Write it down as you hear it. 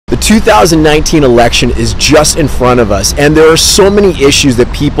2019 election is just in front of us, and there are so many issues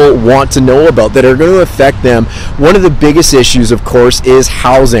that people want to know about that are going to affect them. One of the biggest issues, of course, is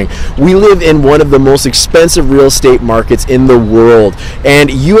housing. We live in one of the most expensive real estate markets in the world,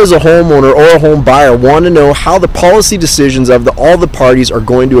 and you as a homeowner or a home buyer want to know how the policy decisions of all the parties are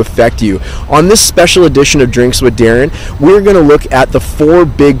going to affect you. On this special edition of Drinks with Darren, we're going to look at the 4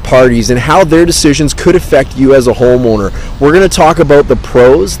 big parties and how their decisions could affect you as a homeowner. We're going to talk about the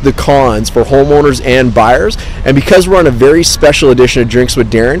pros, the cons for homeowners and buyers, and because we're on a very special edition of Drinks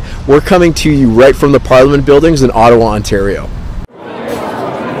with Darren, we're coming to you right from the Parliament buildings in Ottawa, Ontario.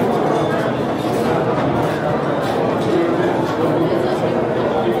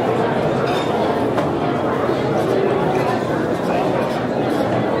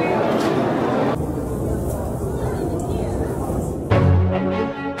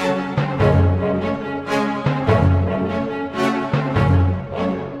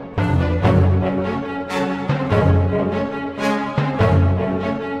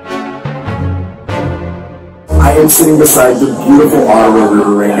 I am sitting beside the beautiful Ottawa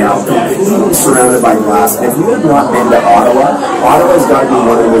River right now, completely surrounded by glass. And if you have not been to Ottawa, Ottawa's got to be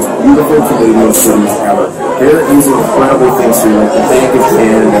one of the most beautiful Canadian cities ever. There is incredible things here, like the Bank of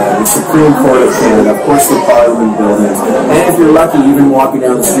Canada, the Supreme Court of Canada, of course the Parliament buildings. And if you're lucky, even walking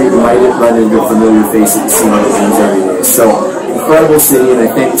down the street, you might run into a familiar face that you see on the news every day. So, incredible city, and I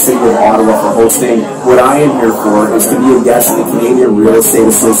thank the City of Ottawa for hosting. What I am here for is to be a guest of the Canadian Real Estate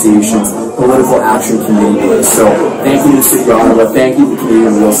Association's Political Action Committee Day. So thank you to the City of Ottawa, thank you to the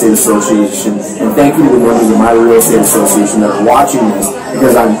Canadian Real Estate Association, and thank you to the members of my Real Estate Association that are watching this,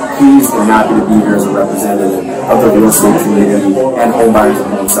 because I'm pleased and happy to be here as a representative of the real estate community and home buyers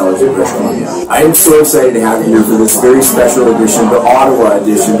and home sellers in British Columbia. I am so excited to have you here for this very special edition, the Ottawa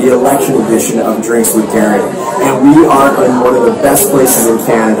edition, the election edition of Drinks with Darren. And we are in one of the best places in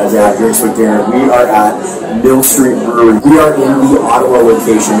Canada to have Drinks with Darren. We are at Mill St Brewery. We are in the Ottawa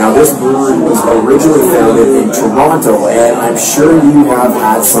location. Now, this brewery was originally founded in Toronto, and I'm sure you have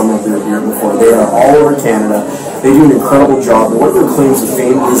had some of their beer before. They are all over Canada. They do an incredible job, and one of their claims to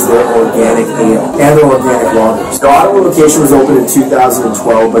fame is their organic ale and their organic lagers. The Ottawa location was opened in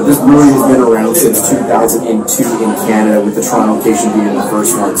 2012, but this brewery has been around since 2002 in Canada, with the Toronto location being the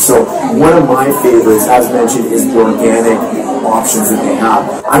first one. So one of my favorites, as mentioned, is the organic options that they have.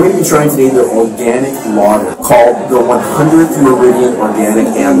 I'm going to be trying today their organic lager called the 100th Meridian Organic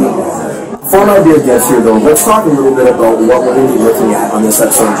Amber Lager. Before my beer gets here, though, let's talk a little bit about what we're going to be looking at on this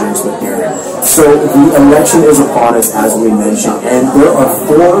episode of Drinks with Darren. So the election is upon us, as we mentioned, and there are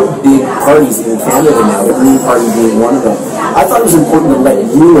 4 big parties in Canada now, the Green Party being one of them. I thought it was important to let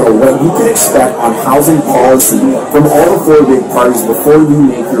you know what you can expect on housing policy from all the 4 big parties before you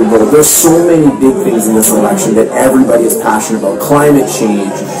make your vote. There's so many big things in this election that everybody is passionate about. Climate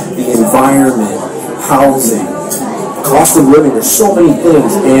change, the environment, housing, cost of living. There's so many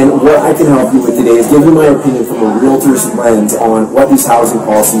things, and what I can help you with today is give you my opinion from a realtor's lens on what these housing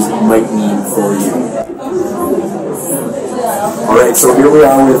policies might mean for you. Alright, so here we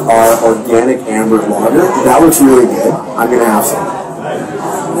are with our organic amber lager. That looks really good. I'm going to have some.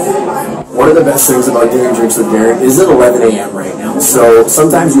 One of the best things about doing Drinks with Darren is at 11 a.m. right now. So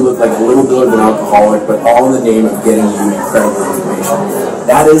sometimes you look like a little bit of an alcoholic, but all in the name of getting you incredible information.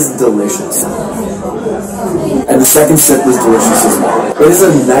 That is delicious. And the second sip was delicious as well. It is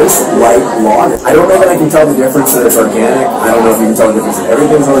a nice, light lager. I don't know that I can tell the difference that it's organic. I don't know if you can tell the difference that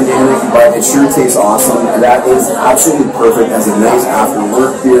everything's organic, but it sure tastes awesome. And that is absolutely perfect as a nice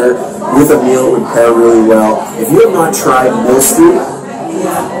after-work beer with a meal. It would pair really well. If you have not tried Mill St,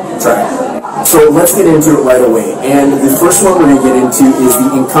 try it. So let's get into it right away. And the first one we're going to get into is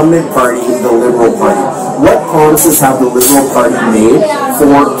the incumbent party, the Liberal Party. What promises have the Liberal Party made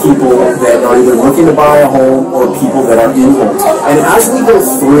for people that are either looking to buy a home or people that are in homes? And as we go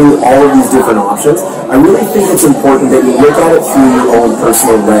through all of these different options, I really think it's important that you look at it through your own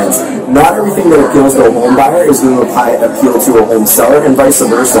personal lens. Not everything that appeals to a home buyer is going to appeal to a home seller, and vice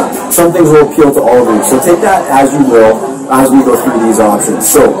versa. Some things will appeal to all of you. So take that as you will as we go through these options.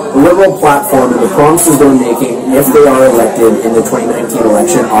 So the Liberal platform and the promises they're making if they are elected in the 2019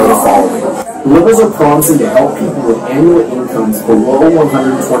 election are the following. The Liberals are promising to help people with annual incomes below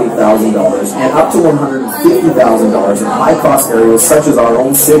 $120,000 and up to $150,000 in high-cost areas such as our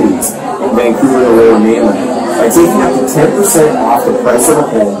own cities in Vancouver and the Lower Mainland by taking up to 10% off the price of a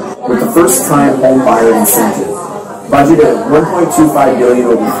home with the first-time home buyer incentive, budgeted at $1.25 billion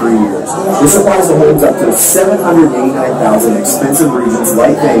over 3 years. This applies to homes up to 789,000 expensive regions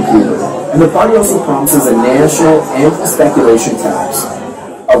like Vancouver, and the party also promises a national anti-speculation tax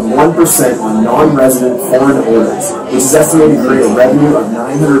of 1% on non-resident foreign owners, which is estimated to create a revenue of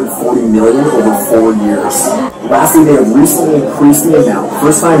 $940 million over 4 years. Lastly, they have recently increased the amount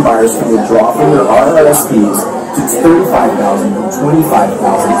first-time buyers can withdraw from their RRSPs to $35,000 from $25,000,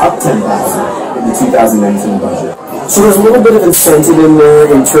 up $10,000 in the 2019 budget. So there's a little bit of incentive in there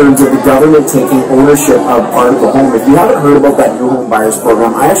in terms of the government taking ownership of part of the home. If you haven't heard about that new home buyers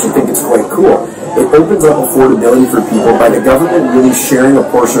program, I actually think it's quite cool. It opens up affordability for people by the government really sharing a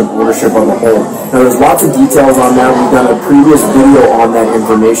portion of ownership of the home. Now there's lots of details on that. We've done a previous video on that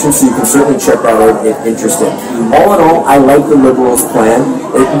information, so you can certainly check that out if interested. All in all, I like the Liberals' plan.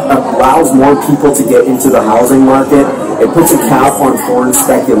 It allows more people to get into the housing market. It puts a cap on foreign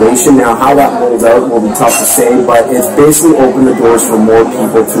speculation. Now how that rolls out will be tough to say, but it's basically opened the doors for more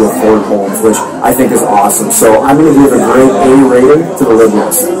people to afford homes, which I think is awesome. So I'm going to give a great A rating to the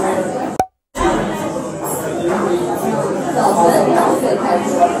Liberals.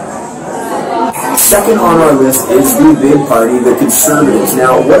 Second on our list is the big party, the Conservatives.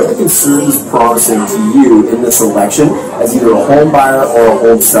 Now, what are the Conservatives promising to you in this election as either a home buyer or a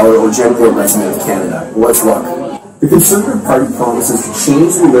home seller or generally a resident of Canada? Let's look. The Conservative Party promises to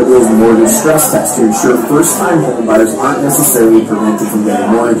change the Liberals' mortgage stress test to ensure first-time home buyers aren't necessarily prevented from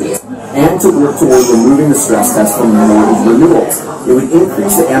getting mortgages, and to work towards removing the stress test from mortgage renewals. It would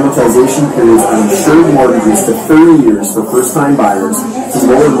increase the amortization periods on insured mortgages to 30 years for first-time buyers to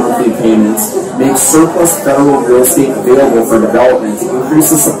lower monthly payments, make surplus federal real estate available for development to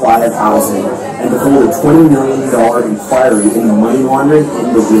increase the supply of housing, and to hold a $20 million inquiry into money laundering in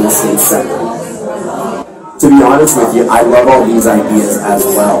the real estate sector. To be honest with you, I love all these ideas as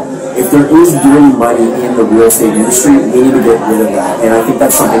well. If there is dirty money in the real estate industry, we need to get rid of that. And I think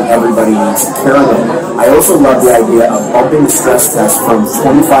that's something everybody needs to care about. I also love the idea of bumping the stress test from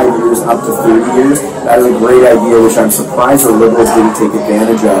 25 years up to 30 years. That is a great idea, which I'm surprised the Liberals didn't take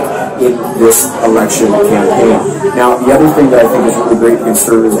advantage of in this election campaign. Now, the other thing that I think is really great the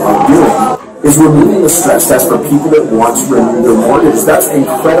Conservatives are doing is removing the stress test for people that want to renew their mortgage. That's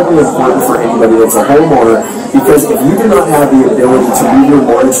incredibly important for anybody that's a homeowner, because if you do not have the ability to move your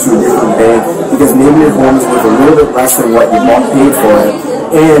mortgage to a different bank because maybe your home is worth a little bit less than what you paid for it,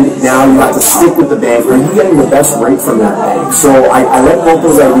 and now you have to stick with the bank, or you're getting the best rate from that bank. So I like both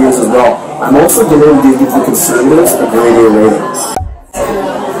those ideas as well. I'm also going to give the Conservatives a grade A rating.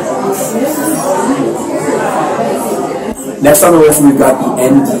 Next on the list, we've got the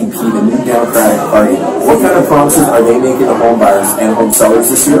NDP, the New Democratic Party. What kind of promises are they making to home buyers and home sellers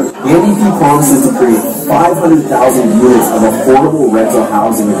this year? The NDP promises to create 500,000 units of affordable rental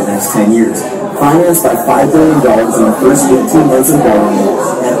housing in the next 10 years, financed by $5 billion in the first 18 months of government,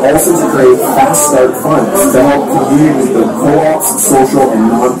 and also to create fast start funds to help communities build co-ops, social, and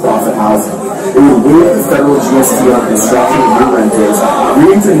non-profit housing. It would waive the federal GST on construction of new rentals,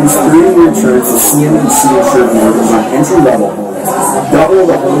 reintroduce 30-year terms of CMHC insured mortgages on entry-level homes, double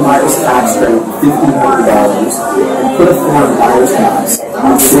the home buyer's tax credit to $1,500, and put a floor on buyer's tax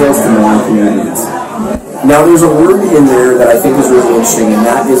on sales to non-communities. Now, there's a word in there that I think is really interesting, and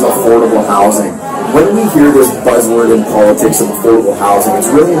that is affordable housing. When we hear this buzzword in politics of affordable housing, it's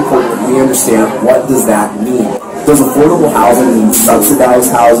really important that we understand what does that mean. Does affordable housing mean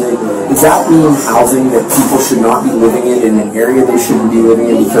subsidized housing? Does that mean housing that people should not be living in an area they shouldn't be living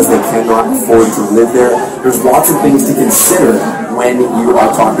in because they cannot afford to live there? There's lots of things to consider when you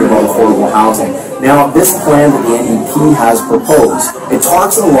are talking about affordable housing. Now, this plan that the NDP has proposed, it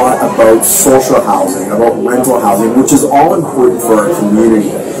talks a lot about social housing, about rental housing, which is all important for our community.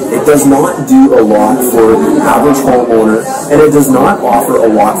 It does not do a lot for the average homeowner, and it does not offer a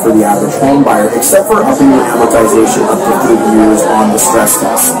lot for the average home buyer, except for upping the amortization up to 8 years on the stress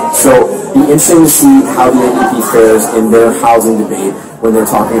test. So, it'll be interesting to see how the NDP fares in their housing debate when they're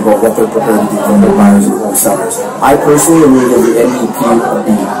talking about what they're prepared to do for home buyers and home sellers. I personally am going to give the NDP a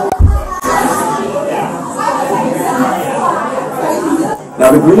B. Now,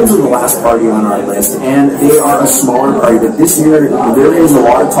 the Greens are the last party on our list, and they are a smaller party, but this year there is a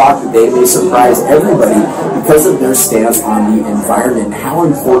lot of talk that they may surprise everybody because of their stance on the environment and how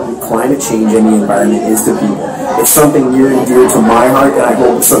important climate change and the environment is to people. It's something near and dear to my heart, and I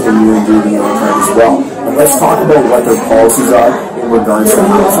hope it's something near and dear to the other heart as well. But let's talk about what their policies are in regards to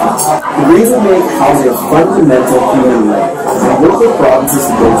housing. The Greens will make housing a fundamental human right, and work with provinces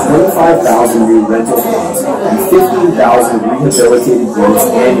to build 25,000 new rental homes and 15,000 rehabilitated units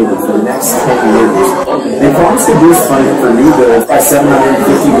annually for the next 10 years. They promise to boost funding for new builds by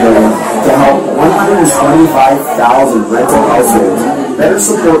 $750 million to help 125,000 rental households, better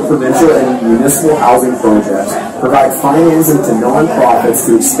support provincial and municipal housing projects, provide financing to non-profits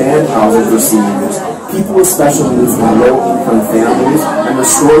to expand housing for seniors, people with special needs and low-income families, and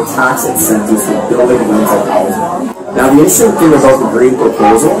restore tax incentives for building rental housing. Now, the interesting thing about the green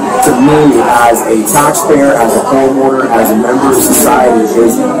proposal, to me, as a taxpayer, as a homeowner, as a member of society,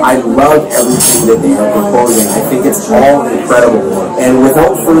 is I love everything that they are proposing. I think it's all incredible. And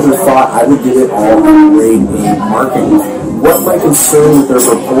without further thought, I would give it all a grade A marking. What my concern with their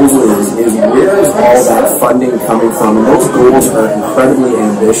proposal is where is all that funding coming from? And those goals are incredibly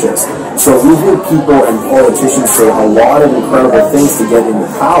ambitious. So we hear people and politicians say a lot of incredible things to get into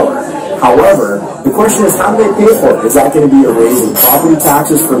power. However, the question is, how do they pay for it? Is that going to be a raise in property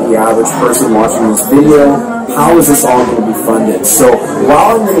taxes from the average person watching this video? How is this all going to be funded? So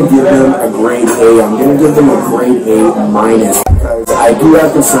while I'm going to give them a grade A, I'm going to give them a grade A minus, because I do have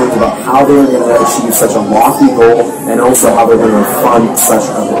concerns about how they're going to achieve such a lofty goal and also how they're going to fund such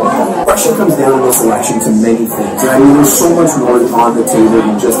a goal. The question comes down in this election to many things. And I mean, there's so much more on the table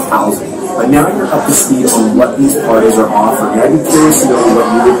than just housing. But now you're up to speed on what these parties are offering. I'd be curious to know what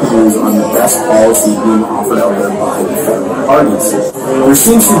your opinion is on the best policy being offered out there by the federal parties. There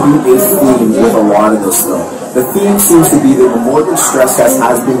seems to be a theme with a lot of this, though. The theme seems to be that the mortgage stress test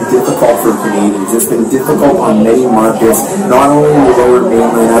has been difficult for Canadians. It's been difficult on many markets, not only in the lower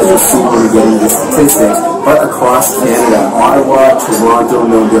mainland, as you'll see when we get into the statistics, but across Canada. Ottawa, Toronto,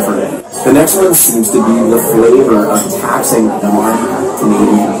 no different. The next one seems to be the flavor of taxing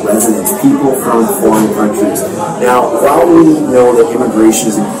non-Canadian residents, people from foreign countries. Now, while we know that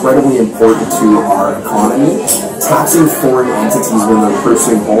immigration is incredibly important to our economy, taxing foreign entities when they're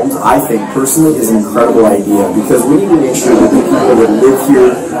purchasing homes, I think, personally, is an incredible idea, because we need to make sure that the people that live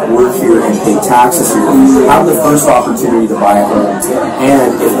here, work here, and pay taxes here have the first opportunity to buy a home.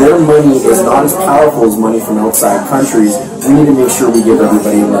 And if their money is not as powerful as money from outside countries, we need to make sure we give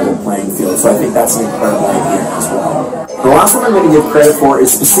everybody a level playing field. So I think that's an incredible idea as well. The last one I'm going to give credit for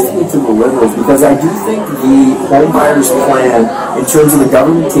is specifically to the Liberals, because I do think the home buyers plan, in terms of the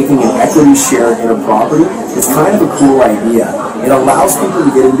government taking an equity share in a property, is kind of a cool idea. It allows people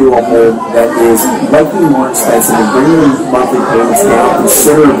to get into a home that is likely more expensive and bring their monthly payments down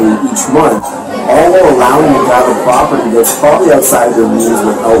considerably each month, all while allowing them to have a property that's probably outside their means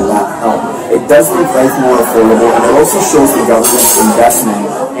without that help. It does make life more affordable, and it also shows the government's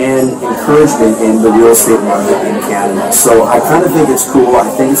investment and encouragement in the real estate market in Canada. So I kind of think it's cool. I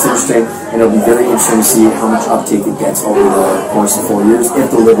think it's interesting, and it'll be very interesting to see how much uptake it gets over the course of 4 years if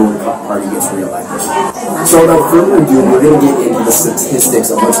the Liberal Party gets reelected. So without further ado, we're going to get into the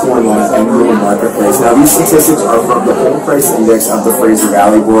statistics of what's going on in the real marketplace. Now, these statistics are from the Home Price Index of the Fraser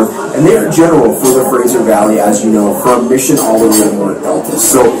Valley Board, and they are general for the Fraser Valley, as you know, from Mission all the way to North Delta.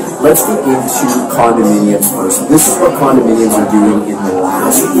 So let's get into condominiums first. This is what condominiums are doing in the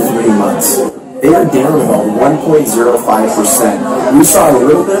last 3 months. They are down about 1.05%. We saw a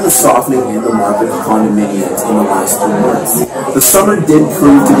little bit of a softening in the market of condominiums in the last 3 months. The summer did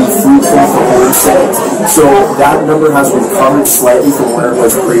prove to be fruitful for home sales, so that number has recovered slightly from where it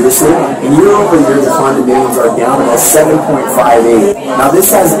was previously. And year over year, the condominiums are down about 7.58. Now this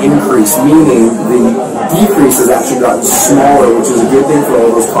has increased, meaning the decrease has actually gotten smaller, which is a good thing for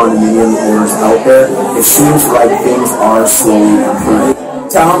all those condominium owners out there. It seems like things are slowly improving.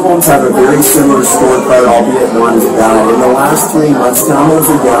 Townhomes have a very similar score card, albeit not as bad. In the last 3 months, townhomes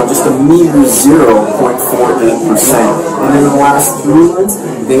are down just a meager 0.48%. And in the last 3 months,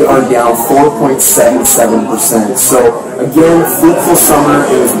 they are down 4.77%. So again, fruitful summer.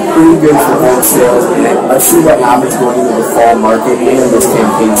 It was pretty good for home sales, and let's see what happens going into the fall market and this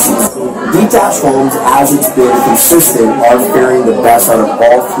campaign season. Detached homes, as it's been consistent, are faring the best out of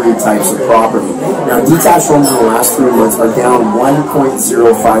all 3 types of property. Now, detached homes in the last 3 months are down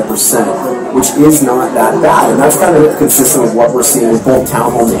 1.05%, which is not that bad, and that's kind of consistent with what we're seeing with both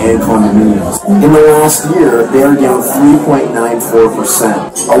townhomes and condominiums. In the last year, they are down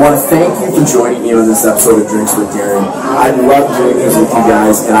 3.94%. I want to thank you for joining me on this episode of Drinks with Darren. I love doing these with you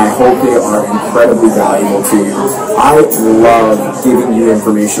guys, and I hope they are incredibly valuable to you. I love giving you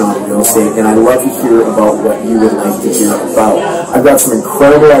information on real estate, and I love to hear about what you would like to hear about. I've got some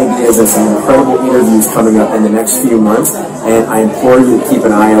incredible ideas and some incredible interviews coming up in the next few months, and I implore you to keep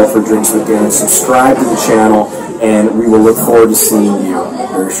an eye out for Drinks with Darren. Subscribe to the channel, and we will look forward to seeing you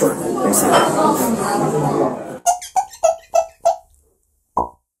very shortly. Thanks again.